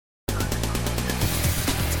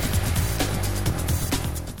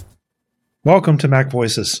Welcome to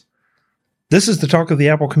MacVoices. This is the talk of the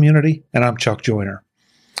Apple community, and I'm Chuck Joyner.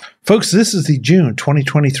 Folks, this is the June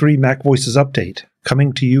 2023 MacVoices update,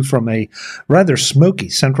 coming to you from a rather smoky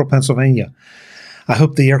central Pennsylvania. I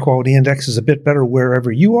hope the air quality index is a bit better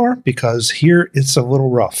wherever you are, because here it's a little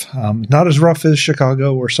rough. Not as rough as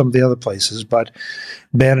Chicago or some of the other places, but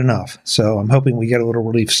bad enough. So I'm hoping we get a little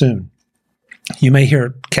relief soon. You may hear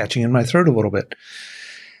it catching in my throat a little bit.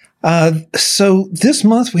 So this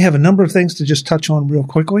month we have a number of things to just touch on real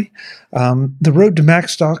quickly. The Road to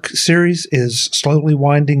MacStock series is slowly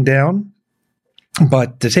winding down,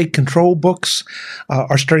 but the Take Control books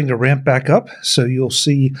are starting to ramp back up. So you'll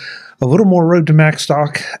see a little more Road to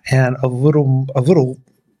MacStock and a little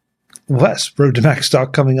less Road to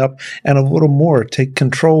MacStock coming up, and a little more Take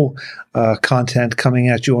Control content coming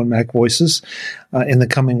at you on MacVoices in the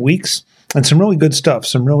coming weeks. And some really good stuff,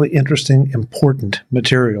 some really interesting, important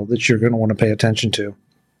material that you're going to want to pay attention to.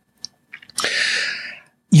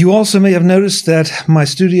 You also may have noticed that my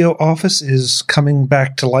studio office is coming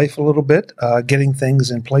back to life a little bit, getting things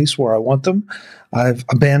in place where I want them. I've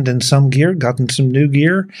abandoned some gear, gotten some new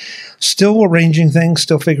gear, still arranging things,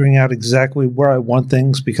 still figuring out exactly where I want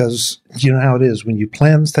things, because you know how it is. When you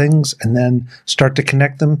plan things and then start to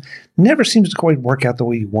connect them, never seems to quite work out the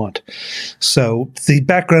way you want. So the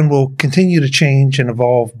background will continue to change and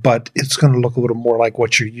evolve, but it's going to look a little more like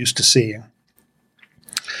what you're used to seeing.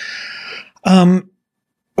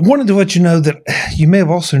 I wanted to let you know that you may have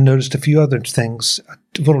also noticed a few other things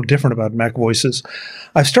a little different about MacVoices.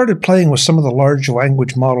 I've started playing with some of the large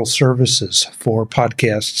language model services for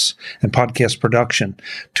podcasts and podcast production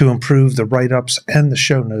to improve the write-ups and the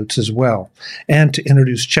show notes as well, and to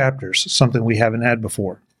introduce chapters, something we haven't had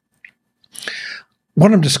before.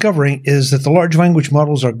 What I'm discovering is that the large language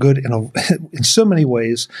models are good in so many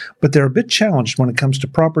ways, but they're a bit challenged when it comes to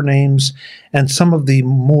proper names and some of the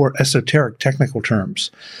more esoteric technical terms.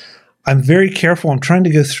 I'm very careful. I'm trying to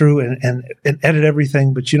go through and edit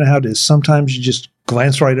everything, but you know how it is. Sometimes you just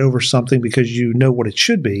glance right over something because you know what it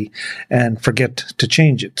should be and forget to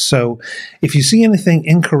change it. So if you see anything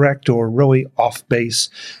incorrect or really off base,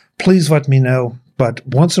 please let me know. But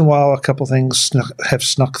once in a while, a couple things have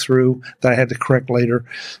snuck through that I had to correct later.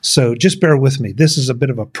 So just bear with me. This is a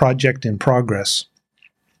bit of a project in progress,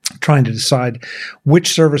 trying to decide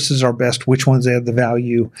which services are best, which ones add the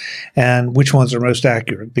value, and which ones are most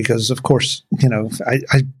accurate. Because, of course, you know,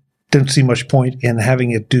 I don't see much point in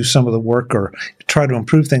having it do some of the work or try to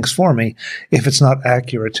improve things for me if it's not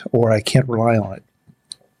accurate or I can't rely on it.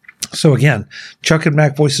 So again, Chuck at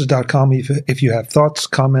MacVoices.com if you have thoughts,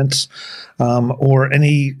 comments, or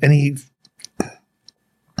any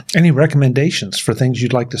recommendations for things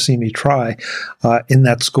you'd like to see me try in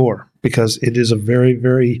that score, because it is a very,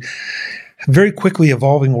 very, very quickly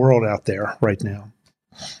evolving world out there right now.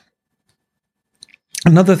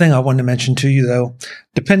 Another thing I wanted to mention to you, though,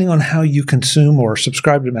 depending on how you consume or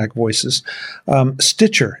subscribe to MacVoices,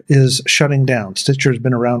 Stitcher is shutting down. Stitcher has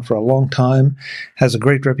been around for a long time, has a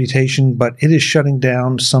great reputation, but it is shutting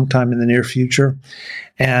down sometime in the near future,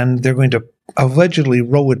 and they're going to allegedly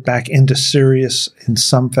roll it back into Sirius in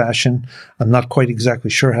some fashion. I'm not quite exactly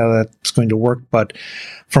sure how that's going to work, but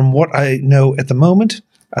from what I know at the moment,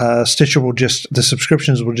 Stitcher the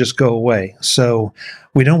subscriptions will just go away. So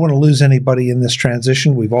we don't want to lose anybody in this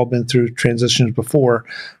transition. We've all been through transitions before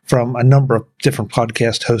from a number of different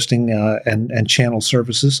podcast hosting and channel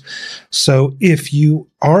services. So if you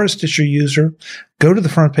are a Stitcher user, go to the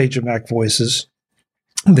front page of MacVoices.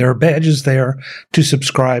 There are badges there to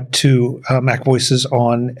subscribe to MacVoices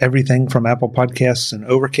on everything from Apple Podcasts and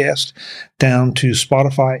Overcast down to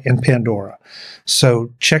Spotify and Pandora.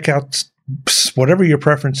 So check out whatever your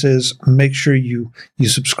preference is. Make sure you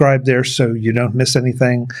subscribe there so you don't miss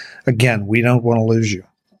anything. Again, we don't want to lose you.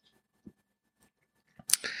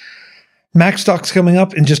 MacStock's coming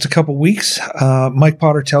up in just a couple weeks. Mike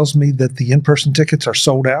Potter tells me that the in-person tickets are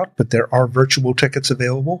sold out, but there are virtual tickets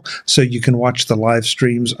available, so you can watch the live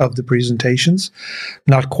streams of the presentations.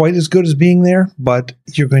 Not quite as good as being there, but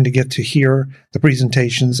you're going to get to hear the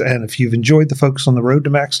presentations, and if you've enjoyed the folks on the Road to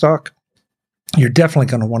MacStock, you're definitely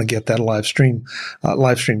going to want to get that live stream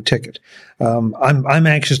ticket. I'm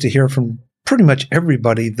anxious to hear from pretty much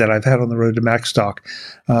everybody that I've had on the Road to MacStock,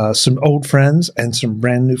 some old friends and some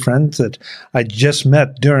brand new friends that I just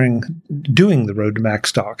met during doing the Road to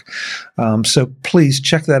MacStock. So please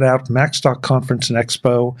check that out, MacStock Conference and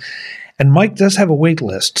Expo. And Mike does have a wait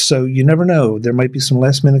list, so you never know. There might be some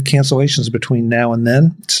last-minute cancellations between now and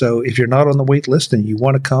then. So if you're not on the wait list and you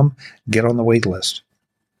want to come, get on the wait list.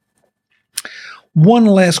 One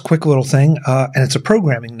last quick little thing, and it's a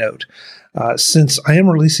programming note. Since I am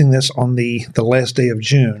releasing this on the last day of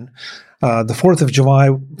June, The 4th of July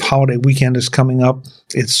holiday weekend is coming up.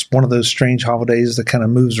 It's one of those strange holidays that kind of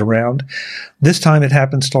moves around. This time it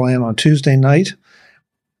happens to land on Tuesday night,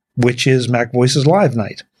 which is MacVoices Live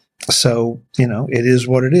night. So, it is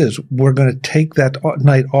what it is. We're going to take that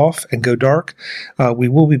night off and go dark. We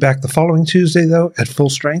will be back the following Tuesday, though, at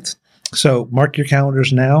full strength. So mark your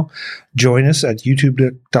calendars now. Join us at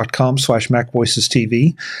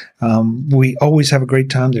youtube.com/MacVoicesTV. We always have a great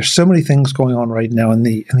time. There's so many things going on right now in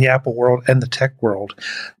the Apple world and the tech world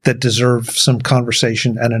that deserve some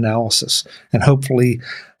conversation and analysis. And hopefully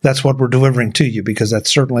that's what we're delivering to you, because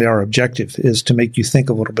that's certainly our objective, is to make you think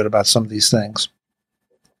a little bit about some of these things.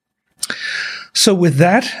 So with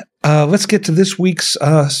that, let's get to this week's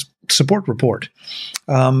support report.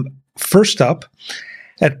 First up,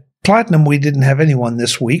 at Platinum, we didn't have anyone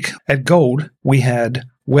this week. At Gold, we had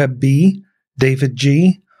Webb B, David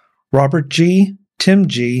G, Robert G, Tim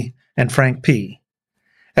G, and Frank P.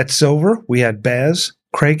 At Silver, we had Baz,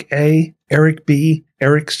 Craig A, Eric B,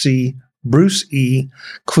 Eric C, Bruce E,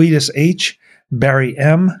 Cletus H, Barry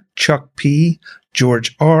M, Chuck P,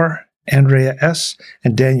 George R, Andrea S,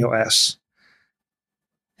 and Daniel S.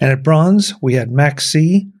 And at Bronze, we had Max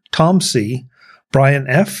C, Tom C, Brian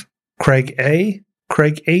F, Craig A,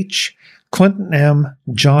 Craig H, Clinton M,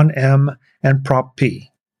 John M, and Prop P.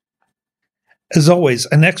 As always,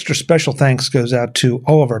 an extra special thanks goes out to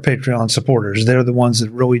all of our Patreon supporters. They're the ones that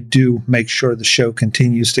really do make sure the show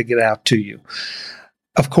continues to get out to you.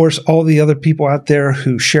 Of course, all the other people out there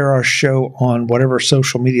who share our show on whatever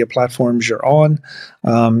social media platforms you're on,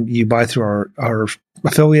 you buy through our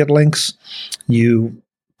affiliate links, you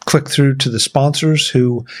click through to the sponsors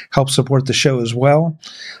who help support the show as well.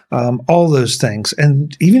 All those things.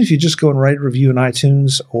 And even if you just go and write a review in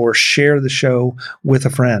iTunes or share the show with a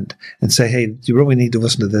friend and say, hey, you really need to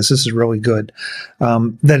listen to this. This is really good.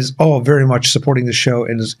 That is all very much supporting the show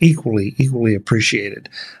and is equally appreciated.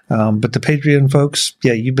 But the Patreon folks,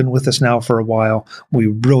 yeah, you've been with us now for a while. We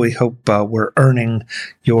really hope we're earning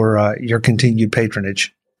your continued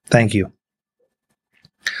patronage. Thank you.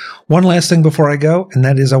 One last thing before I go, and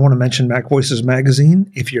that is I want to mention MacVoices magazine.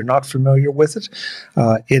 If you're not familiar with it,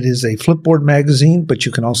 it is a Flipboard magazine, but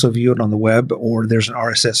you can also view it on the web, or there's an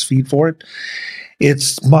RSS feed for it.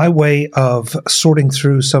 It's my way of sorting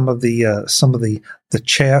through some of the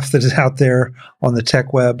chaff that is out there on the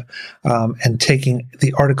tech web, and taking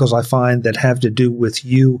the articles I find that have to do with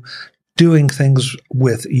you doing things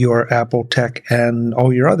with your Apple tech and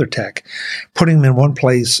all your other tech, putting them in one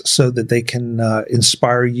place so that they can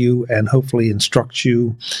inspire you and hopefully instruct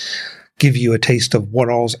you, give you a taste of what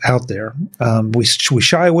all's out there. We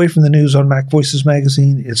shy away from the news on MacVoices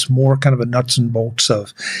magazine. It's more kind of a nuts and bolts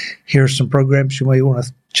of, here's some programs you may want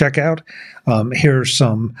to check out. Here's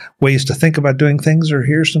some ways to think about doing things, or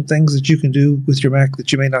here's some things that you can do with your Mac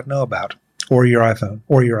that you may not know about, or your iPhone,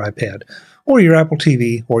 or your iPad, or your Apple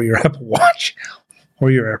TV, or your Apple Watch, or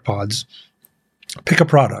your AirPods. Pick a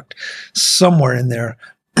product. Somewhere in there,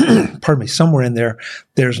 somewhere in there,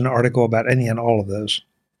 there's an article about any and all of those.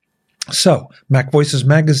 So, MacVoices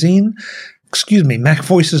magazine,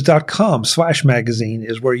 MacVoices.com/magazine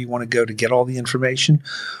is where you want to go to get all the information.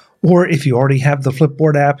 Or if you already have the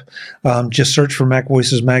Flipboard app, just search for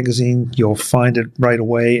MacVoices magazine. You'll find it right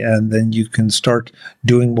away, and then you can start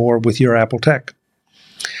doing more with your Apple tech.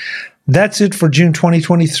 That's it for June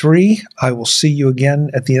 2023. I will see you again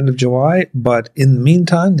at the end of July, but in the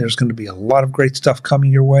meantime, there's going to be a lot of great stuff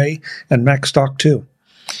coming your way, and Mac Stock too.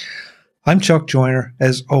 I'm Chuck Joyner.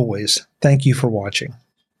 As always, thank you for watching.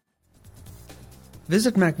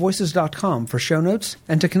 Visit MacVoices.com for show notes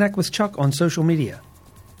and to connect with Chuck on social media.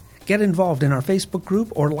 Get involved in our Facebook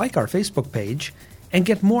group or like our Facebook page, and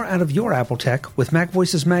get more out of your Apple tech with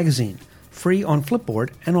MacVoices magazine, free on Flipboard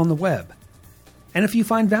and on the web. And if you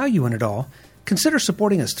find value in it all, consider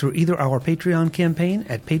supporting us through either our Patreon campaign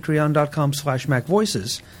at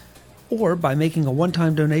patreon.com/MacVoices, or by making a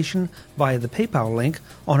one-time donation via the PayPal link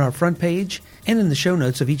on our front page and in the show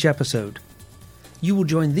notes of each episode. You will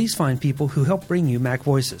join these fine people who help bring you Mac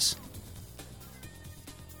Voices.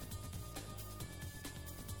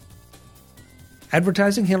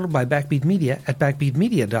 Advertising handled by Backbeat Media at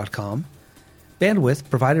backbeatmedia.com. Bandwidth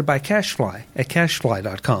provided by CacheFly at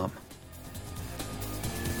cachefly.com.